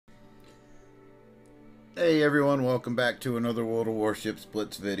Hey everyone, welcome back to another World of Warships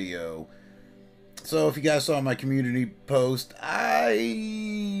Blitz video. So if you guys saw my community post,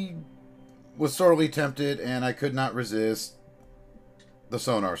 I was sorely tempted and I could not resist the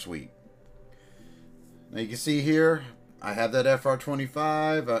sonar suite. Now you can see here, I have that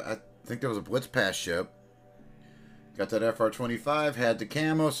FR-25. I think there was a Blitz Pass ship. Got that FR-25, had the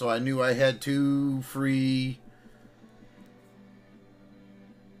camo, so I knew I had 2 free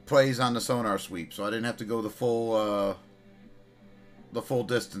plays on the sonar sweep, so I didn't have to go the full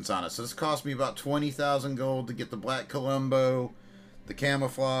distance on it. So this cost me about 20,000 gold to get the Blk Colombo, the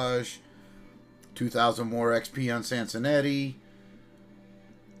camouflage, 2,000 more XP on Sansonetti,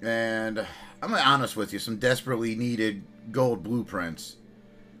 and I'm gonna be honest with you, some desperately needed gold blueprints.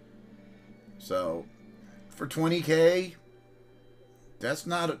 So for 20k, that's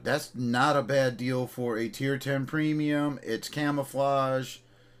not a bad deal for a tier 10 premium. It's camouflage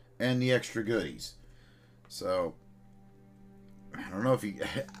and the extra goodies. So I don't know if you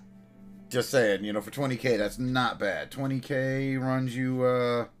just saying, you know, for 20k that's not bad. 20k runs you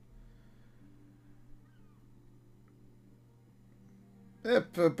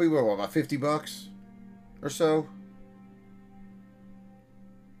about 50 bucks or so,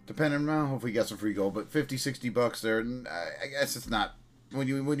 depending on, hopefully you got some free gold, but 50-60 bucks there. And I guess it's not, when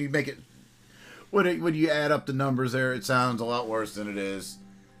you make it, when you add up the numbers there, it sounds a lot worse than it is.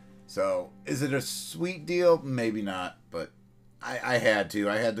 So, is it a sweet deal? Maybe not, but I had to.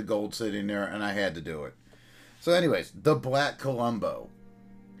 I had the gold sitting there, and I had to do it. So, anyways, the Blk Colombo.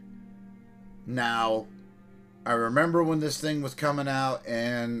 Now, I remember when this thing was coming out,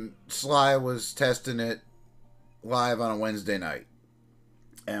 and Sly was testing it live on a Wednesday night.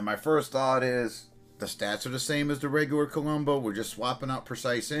 And my first thought is, the stats are the same as the regular Colombo. We're just swapping out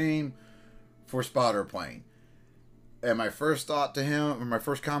precise aim for spotter plane. And my first thought to him, or my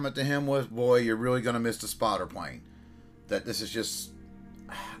first comment to him was, boy, you're really going to miss the spotter plane. That this is just,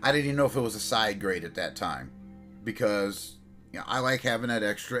 I didn't even know if it was a side grade at that time. Because, you know, I like having that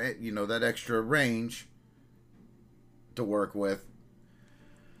extra, you know, that extra range to work with.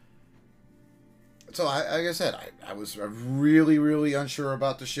 So, like I said, I was really, really unsure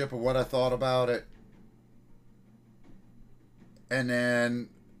about the ship or what I thought about it. And then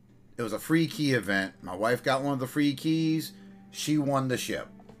it was a free key event. My wife got one of the free keys. She won the ship.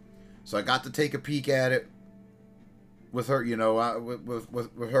 So I got to take a peek at it with her, you know,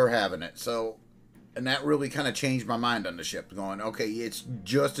 with her having it. So, and that really kind of changed my mind on the ship. Going, okay, it's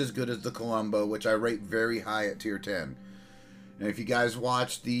just as good as the Colombo, which I rate very high at tier 10. And if you guys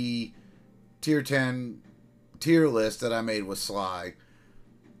watch the tier 10 tier list that I made with Sly,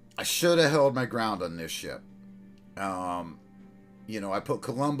 I should have held my ground on this ship. You know, I put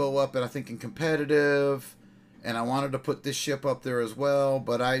Colombo up, and I think in competitive, and I wanted to put this ship up there as well,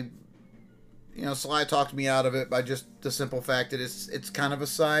 but you know, Sly talked me out of it by just the simple fact that it's kind of a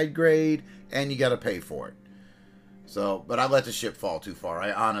side grade, and you got to pay for it. So, but I let the ship fall too far.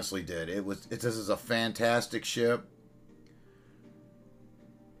 I honestly did. This is a fantastic ship,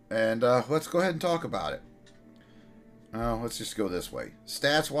 and let's go ahead and talk about it. Let's just go this way.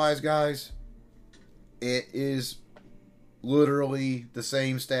 Stats-wise, guys, it is literally the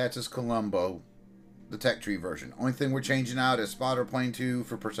same stats as Colombo, the tech tree version. Only thing we're changing out is spotter plane 2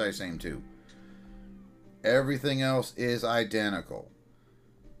 for precise aim 2. Everything else is identical.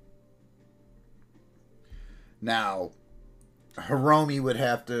 Now, Hiromi would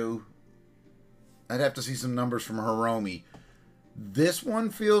have to, I'd have to see some numbers from Hiromi. This one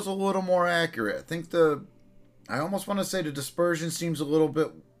feels a little more accurate. I think I almost want to say the dispersion seems a little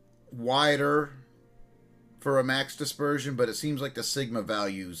bit wider for a max dispersion, but it seems like the sigma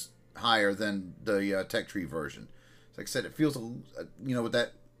value's higher than the tech tree version. Like I said, it feels, you know, with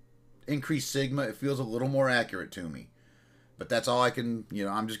that increased sigma, it feels a little more accurate to me. But that's all I can, you know,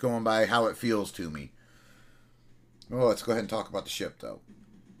 I'm just going by how it feels to me. Well, let's go ahead and talk about the ship, though.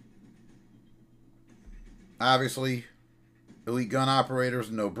 Obviously, elite gun operators,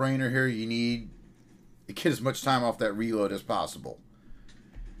 no-brainer here. You need to get as much time off that reload as possible.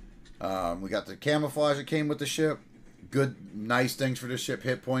 We got the camouflage that came with the ship. Good, nice things for this ship.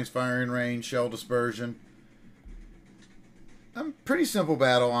 Hit points, firing range, shell dispersion. Pretty simple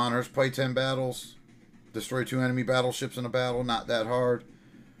battle honors. Play 10 battles. Destroy 2 enemy battleships in a battle. Not that hard.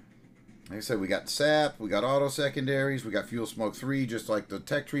 Like I said, we got SAP. We got auto secondaries. We got fuel smoke 3, just like the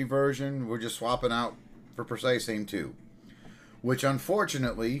tech tree version. We're just swapping out for precise aim 2. Which,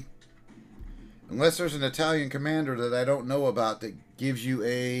 unfortunately, unless there's an Italian commander that I don't know about that gives you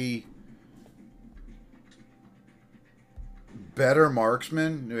a better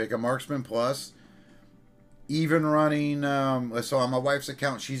marksman, like a marksman plus, even running, so on my wife's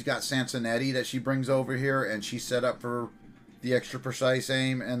account, she's got Sansonetti that she brings over here, and she's set up for the extra precise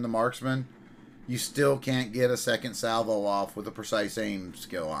aim and the marksman. You still can't get a second salvo off with a precise aim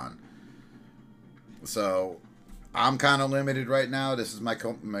skill on. So I'm kind of limited right now. This is my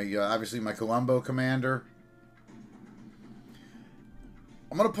obviously my Colombo commander.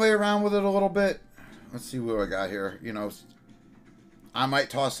 I'm going to play around with it a little bit. Let's see what I got here. You know, I might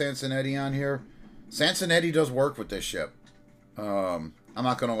toss Sansonetti on here. Sansonetti does work with this ship. I'm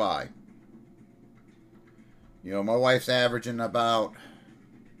not going to lie. You know, my wife's averaging about,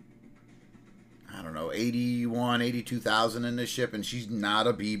 I don't know, 81, 82,000 in this ship, and she's not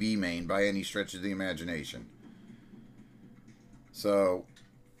a BB main by any stretch of the imagination. So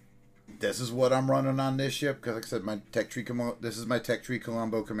this is what I'm running on this ship, because like I said, this is my Tech Tree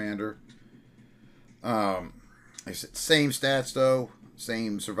Colombo commander. Same stats though,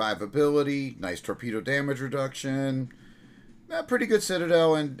 same survivability, nice torpedo damage reduction, pretty good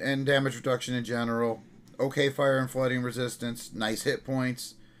citadel and damage reduction in general. Okay fire and flooding resistance, nice hit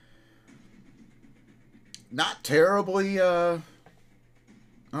points. Not terribly, no,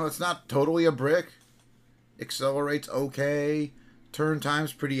 it's not totally a brick. Accelerates okay. Turn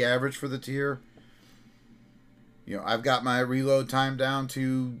time's pretty average for the tier. You know, I've got my reload time down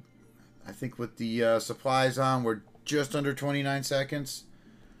to, I think with the supplies on, we're just under 29 seconds.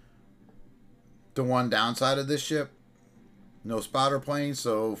 The one downside of this ship, no spotter plane,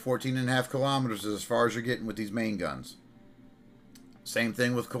 so 14.5 kilometers is as far as you're getting with these main guns. Same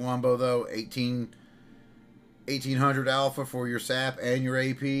thing with Colombo though, 1800 alpha for your SAP and your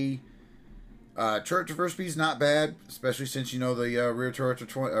AP. Turret traverse speed's not bad, especially since you know the rear turrets are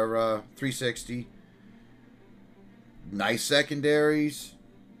 360. Nice secondaries.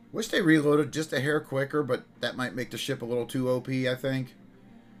 Wish they reloaded just a hair quicker, but that might make the ship a little too OP, I think.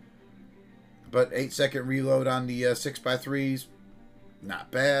 But 8-second reload on the 6x3s,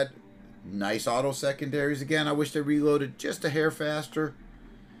 not bad. Nice auto secondaries. Again, I wish they reloaded just a hair faster.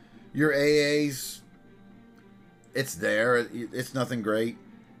 Your AAs, it's there. It's nothing great.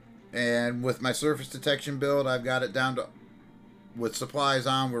 And with my surface detection build, I've got it down to, with supplies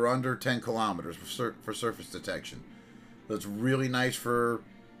on, we're under 10 kilometers for surface detection. That's really nice for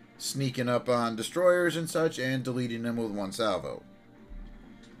sneaking up on destroyers and such and deleting them with one salvo.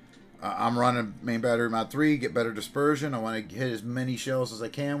 I'm running main battery mod 3, get better dispersion. I want to hit as many shells as I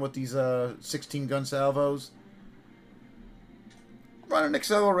can with these 16 gun salvos. Running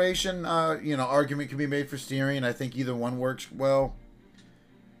acceleration, you know, argument can be made for steering. I think either one works well.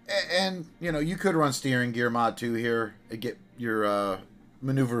 And, you know, you could run steering gear mod 2 here and get your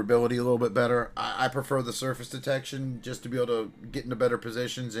maneuverability a little bit better. I prefer the surface detection just to be able to get into better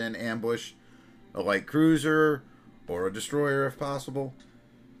positions and ambush a light cruiser or a destroyer if possible.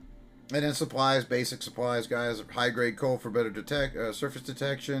 And then supplies, basic supplies, guys. High-grade coal for better surface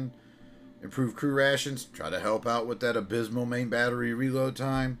detection. Improve crew rations. Try to help out with that abysmal main battery reload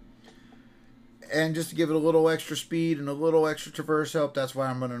time. And just to give it a little extra speed and a little extra traverse help, that's why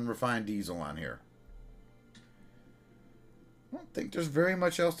I'm running refined diesel on here. I don't think there's very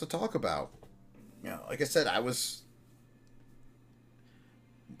much else to talk about. You know, like I said,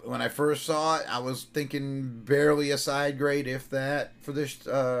 when I first saw it, I was thinking barely a side grade, if that, for this,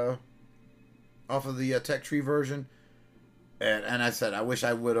 off of the Tech Tree version. And I said, I wish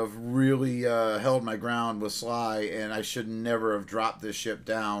I would have really held my ground with Sly, and I should never have dropped this ship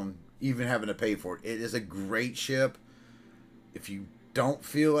down, even having to pay for it. It is a great ship. If you don't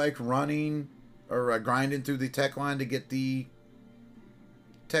feel like running or grinding through the tech line to get the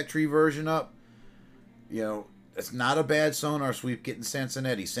Tech Tree version up, you know, it's not a bad sonar sweep getting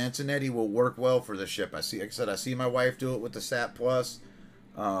Sansonetti. Sansonetti will work well for this ship. Like I said, I see my wife do it with the SAP Plus.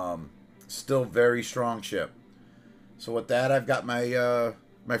 Still very strong ship. So with that, I've got my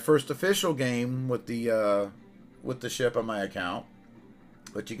my first official game with the ship on my account.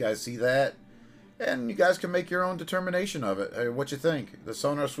 Let you guys see that, and you guys can make your own determination of it. What you think? The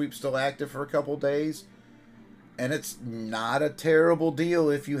sonar sweep's still active for a couple days, and it's not a terrible deal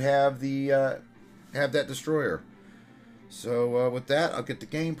if you have the have that destroyer. So with that, I'll get the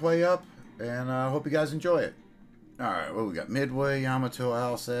gameplay up, and I hope you guys enjoy it. Alright, well, we got Midway, Yamato,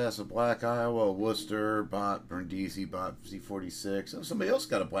 Alsace, a Black Iowa, Worcester, Bot, Brindisi, Bot, Z46. Oh, somebody else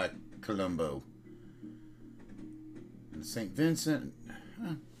got a Black Colombo. And St. Vincent.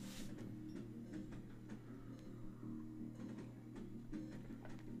 Huh.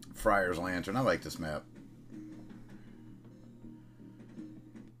 Friar's Lantern. I like this map.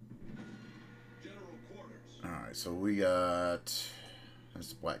 Alright, so we got... There's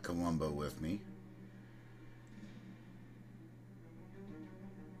the Black Colombo with me.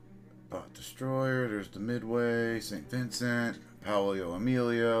 Bot Destroyer. There's the Midway. St. Vincent. Paolo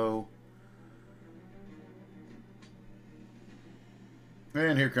Emilio.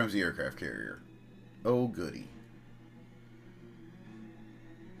 And here comes the aircraft carrier. Oh, goody.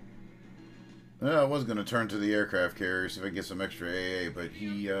 Well, I was going to turn to the aircraft carrier, see if I can get some extra AA, but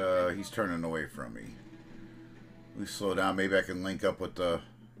he's turning away from me. We slow down. Maybe I can link up with the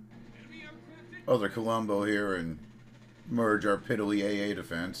other Colombo here and merge our piddly AA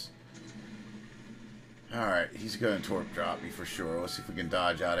defense. Alright, he's going to torp drop me for sure. Let's see if we can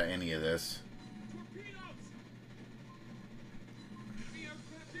dodge out of any of this.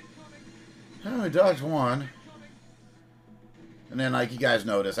 Oh, I dodged one. And then, like you guys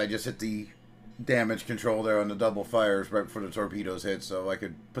notice, I just hit the damage control there on the double fires right before the torpedoes hit, so I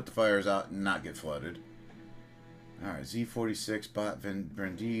could put the fires out and not get flooded. Alright, Z46, Bot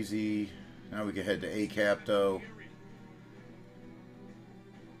Brindisi. Now we can head to A-Cap, though.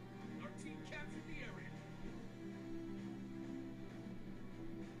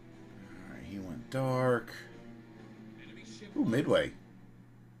 Alright, he went dark. Ooh, Midway.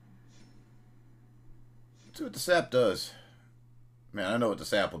 Let's see what the sap does. Man, I know what the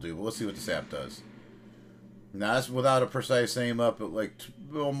sap will do, but let's see what the sap does. Now, that's without a precise aim up at like,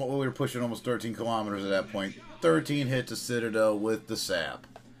 we were pushing almost 13 kilometers at that point. 13 hit to Citadel with the sap.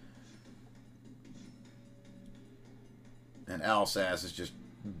 And Alsace is just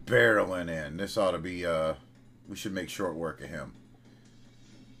barreling in. This ought to be, we should make short work of him.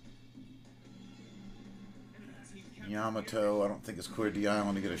 Yamato, I don't think it's cleared the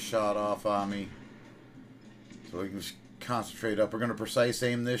island to get a shot off on me. So we can just concentrate up. We're going to precise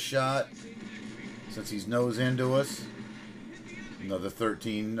aim this shot since he's nose into us. Another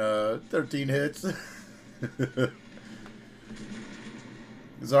 13 hits.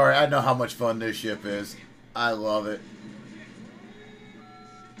 Sorry, I know how much fun this ship is. I love it.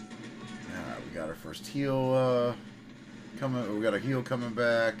 Alright, we got our first heal coming. We got a heal coming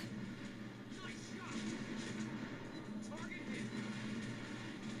back.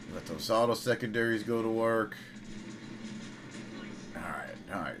 Let those auto secondaries go to work.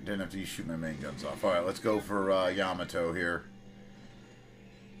 Alright, didn't have to shoot my main guns off. Alright, let's go for Yamato here.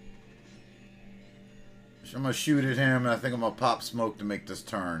 So I'm going to shoot at him, and I think I'm going to pop smoke to make this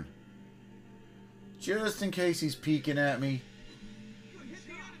turn. Just in case he's peeking at me.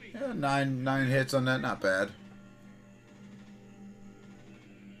 Yeah, nine hits on that, not bad.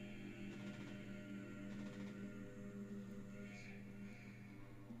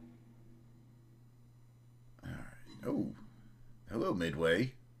 Alright, oh. Hello,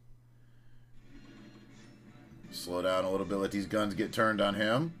 Midway. Slow down a little bit, let these guns get turned on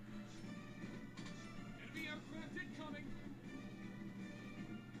him.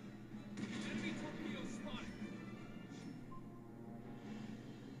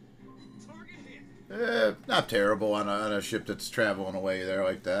 Not terrible on a ship that's traveling away there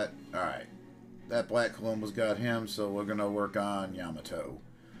like that. Alright. That Blk Colombo's got him, so we're going to work on Yamato.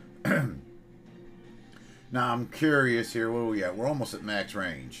 Now, I'm curious here. What are we at? We're almost at max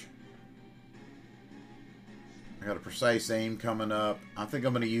range. I got a precise aim coming up. I think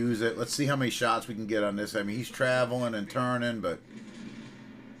I'm going to use it. Let's see how many shots we can get on this. I mean, he's traveling and turning, but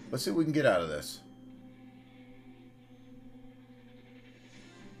let's see what we can get out of this.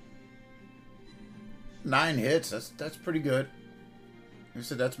 Nine hits. That's pretty good. Like I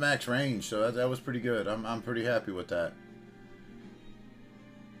said, that's max range, so that was pretty good. I'm pretty happy with that.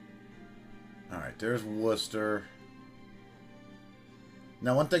 Alright, there's Worcester.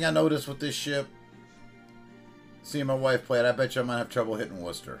 Now, one thing I noticed with this ship, seeing my wife play it, I bet you I might have trouble hitting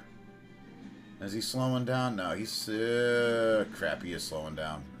Worcester. Is he slowing down? No, he's... crap, he is slowing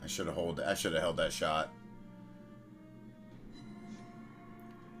down. I should have held that shot.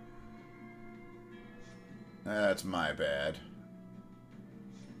 That's my bad.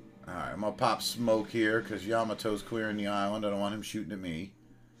 Alright, I'm going to pop smoke here, because Yamato's clearing the island. I don't want him shooting at me.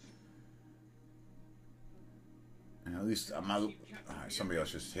 And at least somebody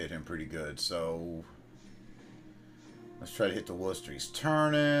else just hit him pretty good, so let's try to hit the Worcester. He's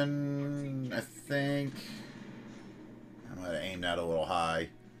turning, I think. I might have aimed that a little high.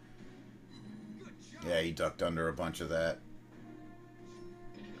 Yeah, he ducked under a bunch of that.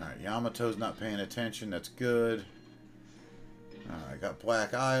 Alright, Yamato's not paying attention. That's good. Alright, got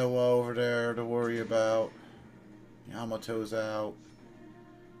Black Iowa over there to worry about. Yamato's out.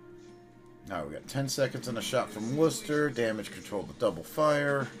 Now we got 10 seconds on a shot from Worcester. Damage control with double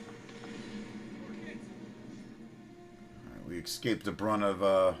fire. Right, we escaped the brunt of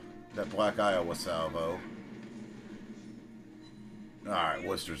that Black Iowa salvo. Alright,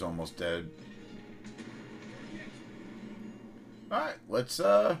 Worcester's almost dead. Alright, let's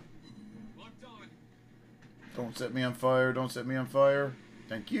Don't set me on fire. Don't set me on fire.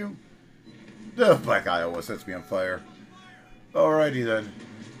 Thank you. The Black Iowa sets me on fire. Alrighty then.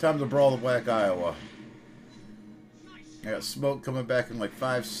 Time to brawl the Black Iowa. I got smoke coming back in like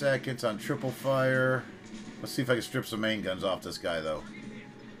 5 seconds on triple fire. Let's see if I can strip some main guns off this guy, though.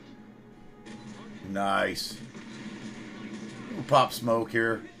 Nice. We'll pop smoke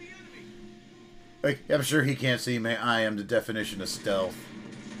here. I'm sure he can't see me. I am the definition of stealth.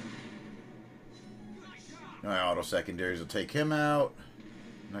 My auto secondaries will take him out.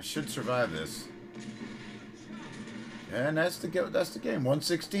 And I should survive this. And that's the game.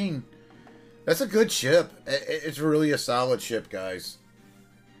 116. That's a good ship. It's really a solid ship, guys.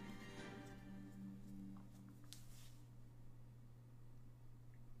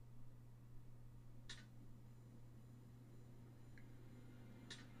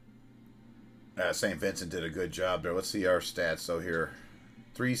 St. Vincent did a good job there. Let's see our stats, though, here.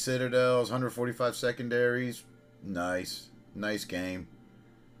 3 Citadels, 145 secondaries. Nice. Nice game.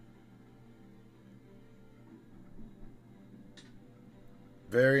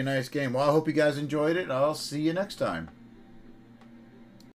 Very nice game. Well, I hope you guys enjoyed it. I'll see you next time.